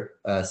Aspire,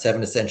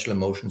 7 Essential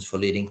Emotions for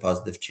Leading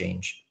Positive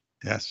Change.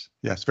 Yes,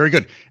 yes, very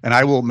good. And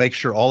I will make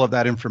sure all of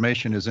that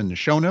information is in the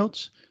show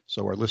notes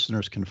so our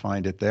listeners can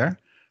find it there.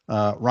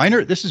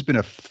 Reiner, this has been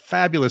a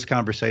fabulous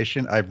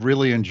conversation. I've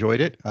really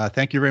enjoyed it.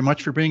 Thank you very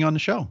much for being on the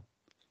show.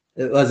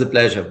 It was a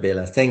pleasure,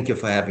 Bela. Thank you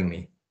for having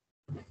me.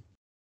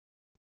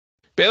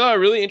 Bela, a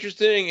really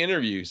interesting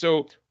interview.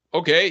 So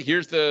okay,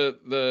 here's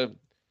the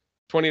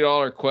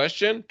 $20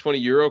 question,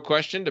 €20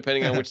 question,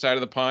 depending on which side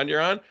of the pond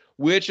you're on.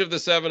 Which of the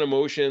 7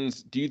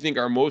 emotions do you think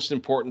are most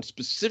important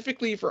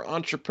specifically for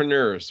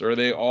entrepreneurs? Or are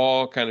they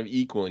all kind of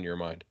equal in your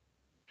mind?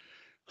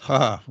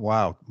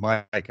 Wow,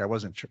 Mike, I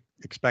wasn't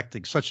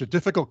expecting such a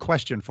difficult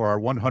question for our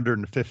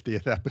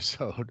 150th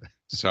episode.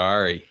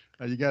 Sorry.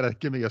 You got to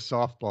give me a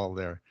softball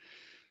there.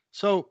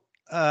 So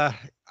I'm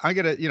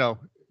gonna, you know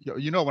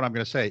what I'm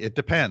gonna say. It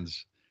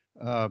depends.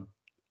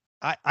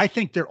 I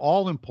think they're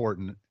all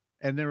important,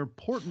 and they're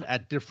important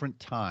at different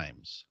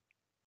times.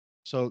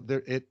 So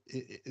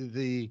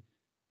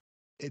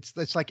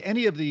it's like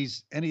any of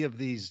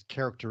these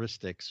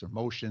characteristics,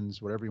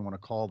 emotions, whatever you want to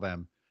call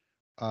them.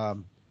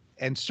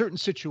 And certain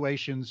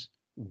situations,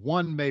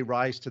 one may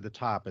rise to the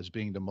top as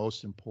being the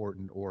most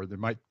important, or there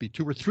might be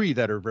 2 or 3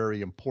 that are very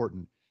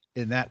important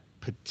in that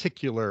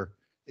particular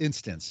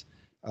instance.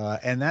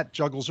 And that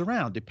juggles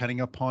around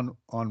depending upon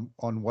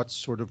what's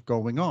sort of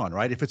going on,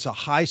 right? If it's a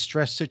high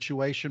stress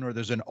situation or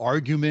there's an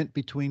argument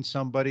between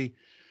somebody,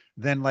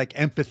 then like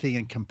empathy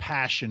and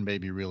compassion may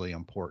be really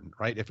important,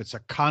 right? If it's a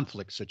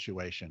conflict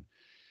situation.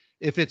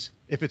 If it's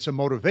a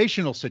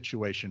motivational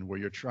situation where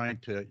you're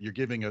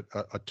giving a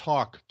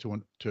talk to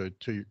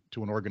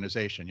an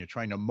organization, you're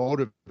trying to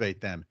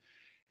motivate them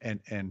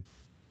and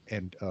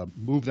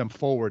move them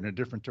forward in a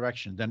different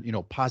direction, then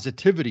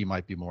positivity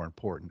might be more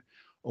important,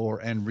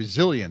 and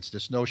resilience,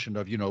 this notion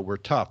of we're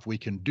tough, we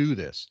can do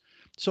this.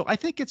 So I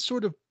think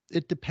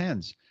it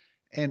depends,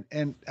 and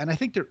I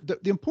think the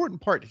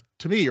important part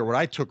to me, or what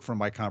I took from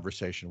my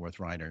conversation with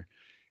Reiner,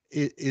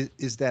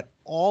 is that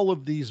all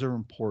of these are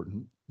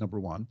important. Number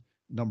one.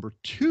 Number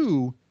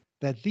two,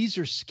 that these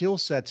are skill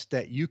sets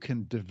that you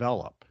can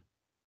develop.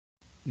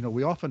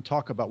 We often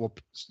talk about, well,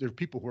 there are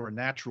people who are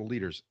natural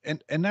leaders,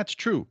 and that's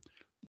true.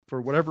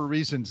 For whatever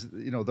reasons,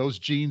 those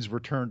genes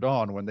were turned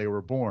on when they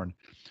were born.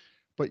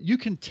 But you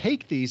can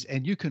take these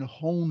and you can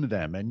hone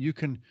them, and you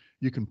can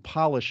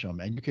polish them,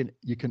 and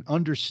you can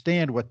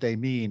understand what they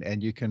mean,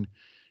 and you can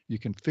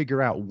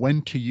figure out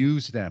when to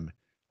use them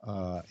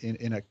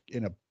in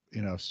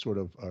a sort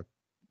of a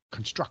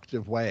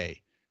constructive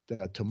way.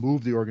 To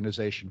move the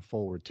organization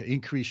forward, to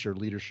increase your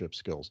leadership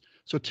skills.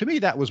 So to me,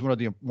 that was one of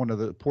the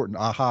important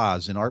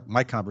ahas in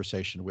my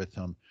conversation with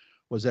him,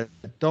 was that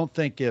don't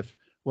think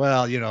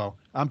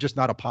I'm just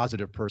not a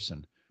positive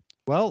person.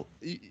 Well,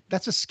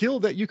 that's a skill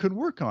that you can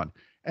work on.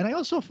 And I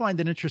also find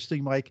it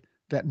interesting, Mike,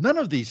 that none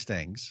of these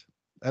things,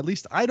 at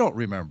least I don't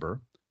remember,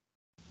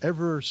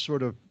 ever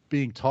sort of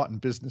being taught in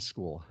business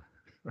school.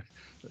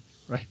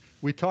 Right?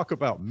 We talk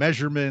about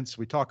measurements,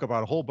 we talk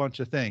about a whole bunch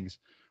of things.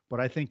 But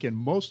I think in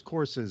most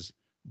courses,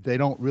 they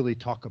don't really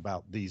talk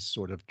about these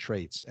sort of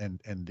traits and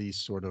these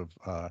sort of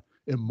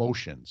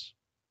emotions.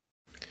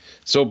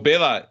 So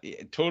Bela,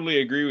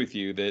 totally agree with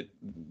you that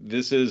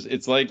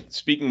it's like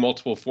speaking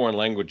multiple foreign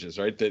languages,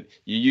 right? That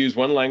you use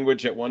one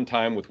language at one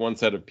time with one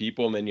set of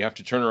people, and then you have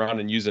to turn around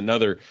and use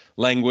another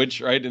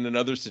language, right, in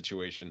another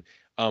situation.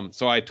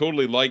 So I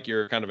totally like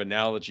your kind of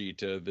analogy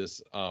to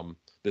this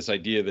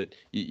idea that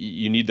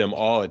you need them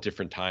all at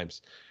different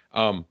times.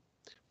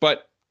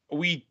 But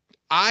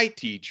I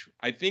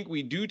think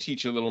we do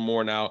teach a little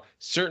more now.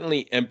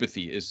 Certainly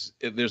empathy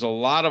there's a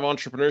lot of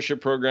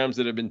entrepreneurship programs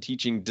that have been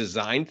teaching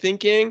design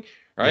thinking,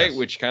 right? Yes.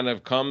 Which kind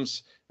of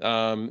comes,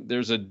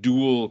 there's a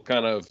dual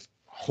kind of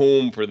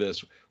home for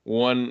this.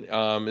 One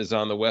is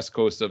on the West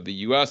Coast of the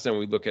US, and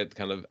we look at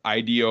kind of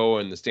IDEO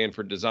and the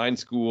Stanford Design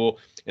School.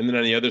 And then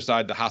on the other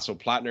side, the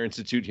Hasso-Plattner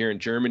Institute here in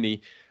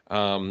Germany,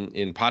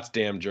 in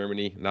Potsdam,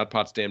 Germany, not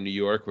Potsdam, New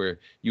York, where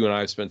you and I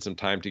have spent some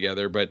time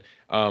together. But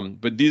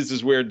this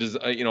is where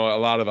a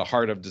lot of the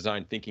heart of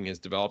design thinking has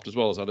developed, as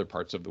well as other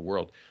parts of the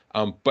world.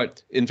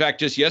 But in fact,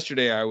 just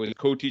yesterday, I was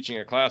co-teaching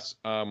a class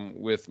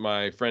with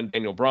my friend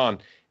Daniel Braun,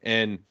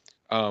 and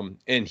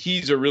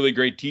he's a really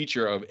great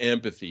teacher of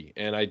empathy.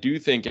 And I do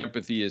think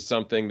empathy is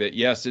something that,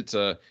 yes, it's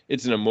an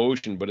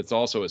emotion, but it's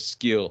also a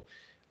skill,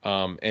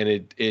 and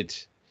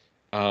it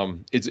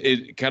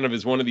kind of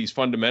is one of these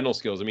fundamental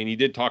skills. I mean, he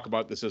did talk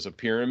about this as a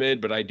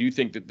pyramid, but I do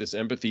think that this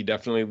empathy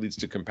definitely leads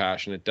to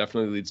compassion. It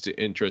definitely leads to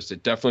interest.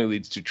 It definitely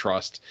leads to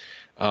trust.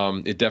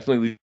 It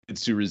definitely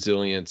leads to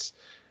resilience.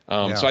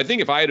 So I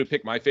think if I had to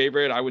pick my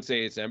favorite, I would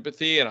say it's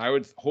empathy. And I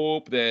would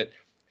hope that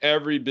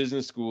every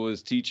business school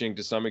is teaching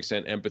to some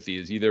extent empathy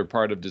is either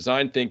part of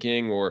design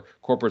thinking or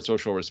corporate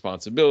social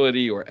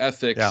responsibility or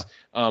ethics. Yeah.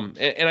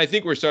 And I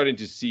think we're starting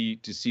to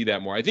see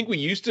that more. I think we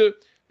used to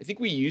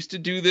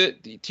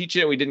teach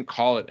it, and we didn't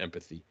call it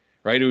empathy,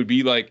 right? It would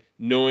be like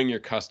knowing your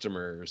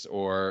customers,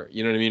 or,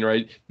 you know what I mean,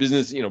 right?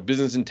 Business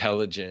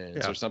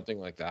intelligence, or something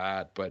like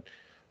that. But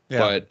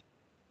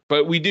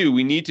we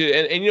need to,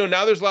 and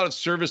now there's a lot of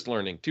service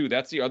learning too.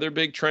 That's the other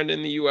big trend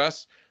in the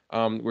US,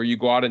 where you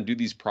go out and do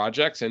these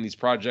projects, and these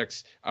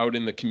projects out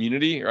in the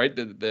community, right?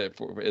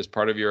 As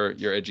part of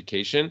your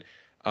education.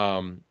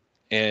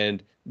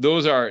 And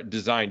those are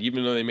designed,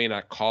 even though they may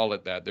not call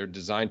it that, they're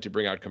designed to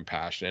bring out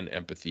compassion and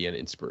empathy and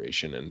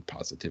inspiration and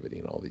positivity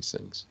and all these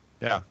things.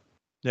 Yeah.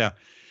 Yeah.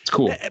 It's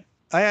cool.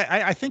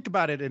 I think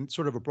about it in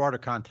sort of a broader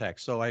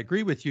context. So I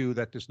agree with you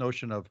that this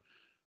notion of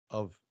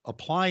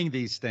applying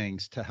these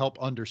things to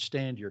help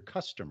understand your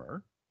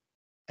customer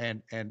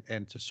and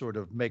to sort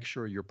of make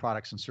sure your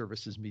products and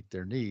services meet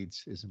their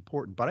needs is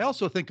important. But I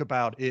also think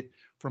about it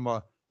from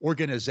a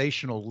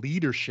organizational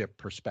leadership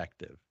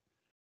perspective.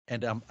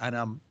 And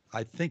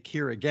I think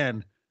here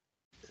again,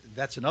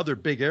 that's another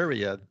big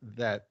area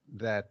that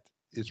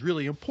is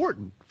really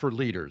important for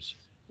leaders,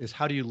 is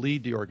how do you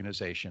lead the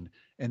organization?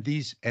 And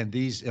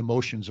these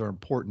emotions are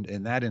important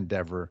in that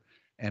endeavor.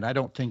 And I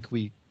don't think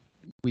we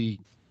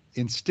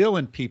instill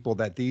in people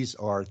that these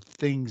are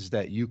things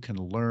that you can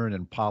learn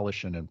and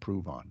polish and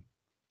improve on.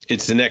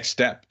 It's the next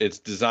step. It's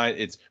design.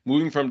 It's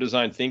moving from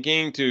design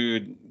thinking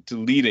to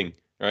leading,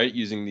 right?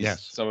 Using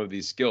these some of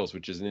these skills,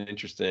 which is an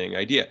interesting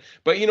idea.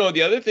 But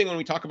the other thing when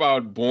we talk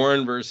about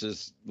born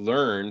versus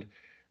learned,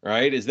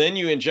 right, is then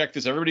you inject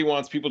this. Everybody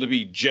wants people to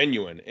be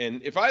genuine.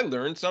 And if I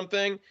learn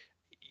something,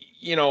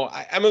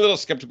 I'm a little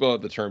skeptical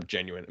of the term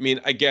genuine. I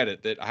mean, I get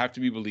it that I have to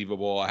be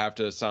believable. I have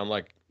to sound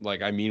like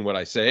I mean what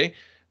I say.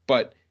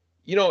 But,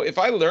 if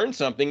I learn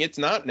something, it's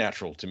not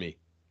natural to me,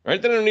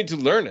 right? Then I don't need to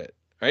learn it,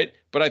 right?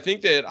 But I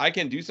think that I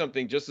can do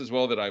something just as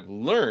well that I've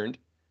learned,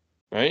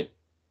 right,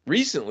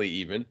 recently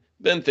even,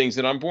 than things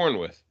that I'm born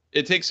with.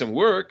 It takes some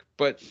work,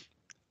 but.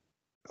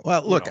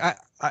 Well, look,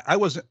 I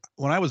was,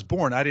 when I was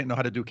born, I didn't know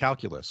how to do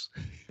calculus.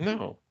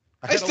 No.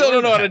 I still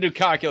don't know how to do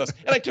calculus.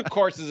 And I took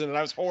courses in it.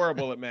 I was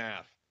horrible at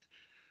math.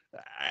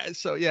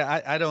 So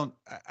yeah, I don't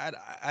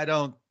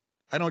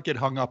get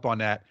hung up on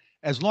that,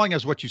 as long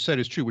as what you said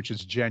is true, which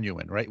is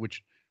genuine, right?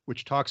 Which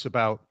talks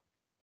about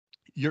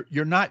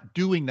you're not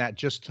doing that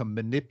just to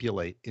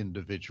manipulate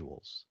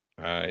individuals.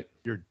 Right.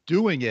 You're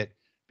doing it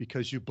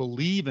because you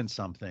believe in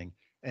something,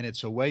 and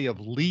it's a way of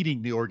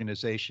leading the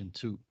organization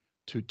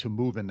to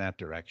move in that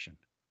direction.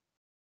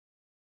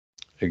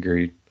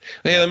 Agreed.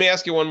 Hey, let me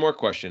ask you one more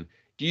question.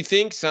 Do you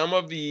think some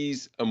of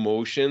these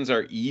emotions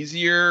are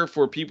easier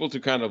for people to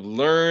kind of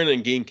learn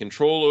and gain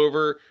control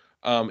over?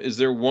 Is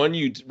there one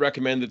you'd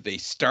recommend that they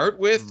start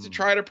with to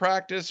try to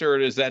practice, or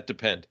does that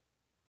depend?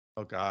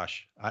 Oh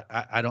gosh,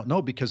 I don't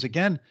know, because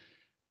again,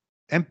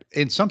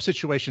 in some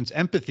situations,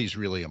 empathy is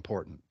really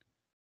important,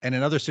 and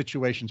in other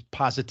situations,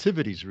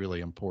 positivity is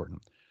really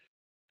important.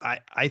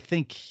 I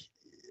think,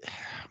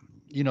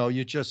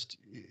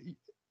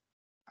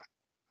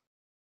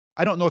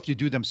 I don't know if you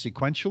do them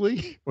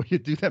sequentially or you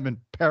do them in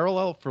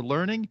parallel for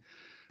learning,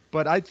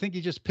 but I think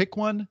you just pick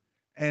one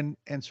and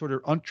sort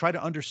of try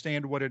to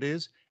understand what it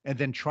is, and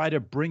then try to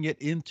bring it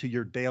into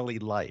your daily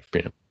life.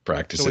 Yeah,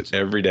 practice it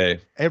every day.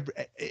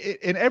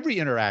 In every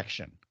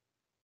interaction,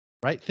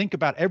 right? Think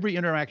about every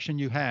interaction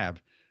you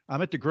have.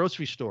 I'm at the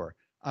grocery store.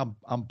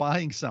 I'm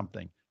buying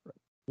something.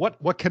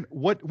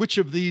 Which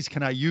of these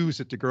can I use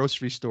at the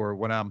grocery store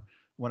when I'm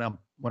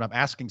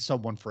asking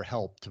someone for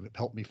help to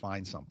help me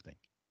find something?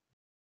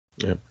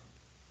 Yeah.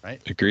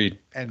 Right. Agreed.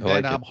 And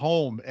then I'm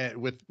home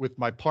with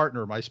my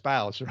partner, my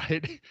spouse,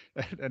 right?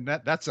 And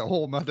that's a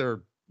whole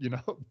nother,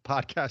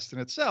 podcast in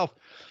itself.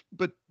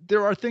 But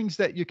there are things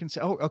that you can say,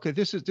 oh, okay,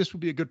 this would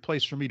be a good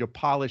place for me to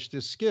polish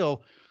this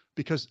skill,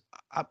 because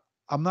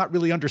I'm not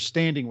really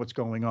understanding what's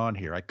going on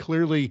here. I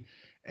clearly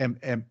am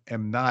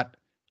not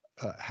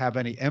have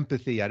any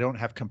empathy. I don't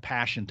have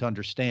compassion to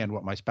understand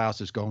what my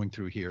spouse is going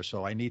through here.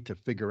 So I need to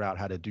figure out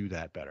how to do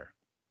that better.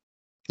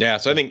 Yeah.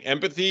 So I think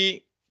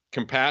empathy,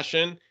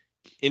 compassion,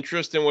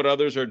 interest in what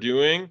others are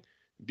doing,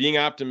 being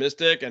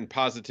optimistic, and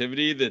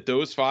positivity, that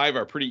those 5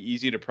 are pretty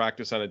easy to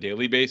practice on a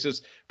daily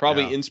basis.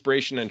 Probably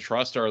inspiration and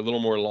trust are a little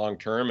more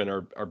long-term and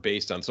are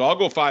based on. So I'll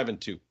go 5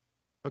 and 2.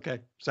 Okay.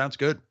 Sounds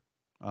good.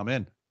 I'm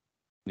in.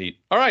 Neat.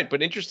 All right.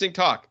 But interesting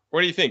talk. What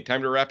do you think?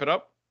 Time to wrap it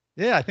up?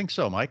 Yeah, I think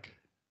so, Mike.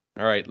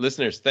 All right,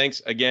 listeners,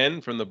 thanks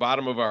again from the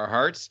bottom of our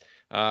hearts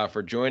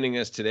for joining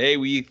us today.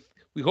 We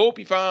hope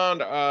you found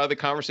the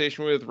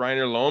conversation with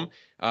Reiner Lomb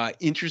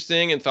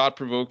interesting and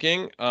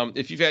thought-provoking.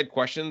 If you've had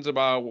questions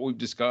about what we've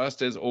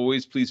discussed, as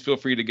always, please feel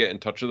free to get in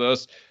touch with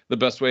us. The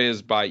best way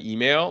is by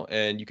email,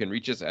 and you can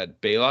reach us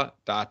at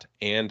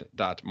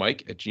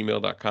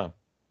bela.and.mike@gmail.com.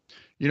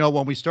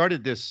 When we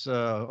started this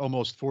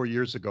almost 4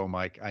 years ago,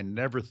 Mike, I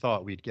never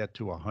thought we'd get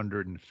to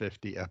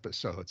 150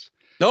 episodes.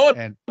 No,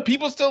 and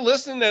people still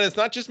listen, and it's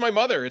not just my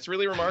mother. It's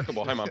really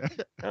remarkable. Hi, Mom.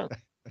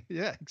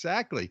 Yeah,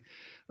 exactly.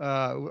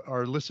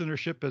 Our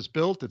listenership has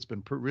built. It's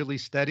been really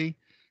steady,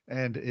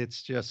 and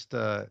it's just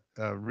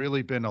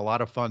really been a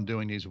lot of fun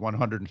doing these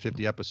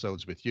 150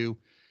 episodes with you.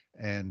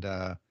 And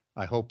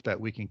I hope that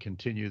we can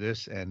continue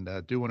this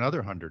and do another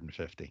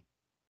 150.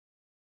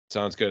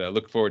 Sounds good. I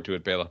look forward to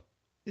it, Bela.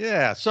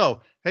 Yeah. So,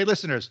 hey,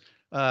 listeners,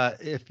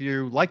 if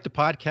you like the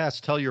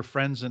podcast, tell your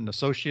friends and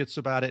associates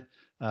about it.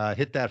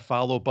 Hit that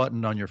follow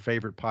button on your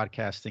favorite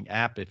podcasting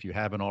app if you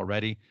haven't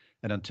already.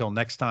 And until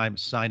next time,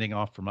 signing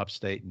off from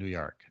upstate New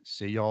York.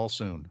 See you all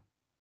soon.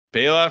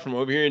 Bela from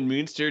over here in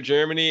Münster,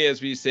 Germany,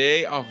 as we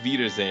say, auf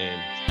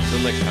Wiedersehen. Until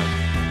next time.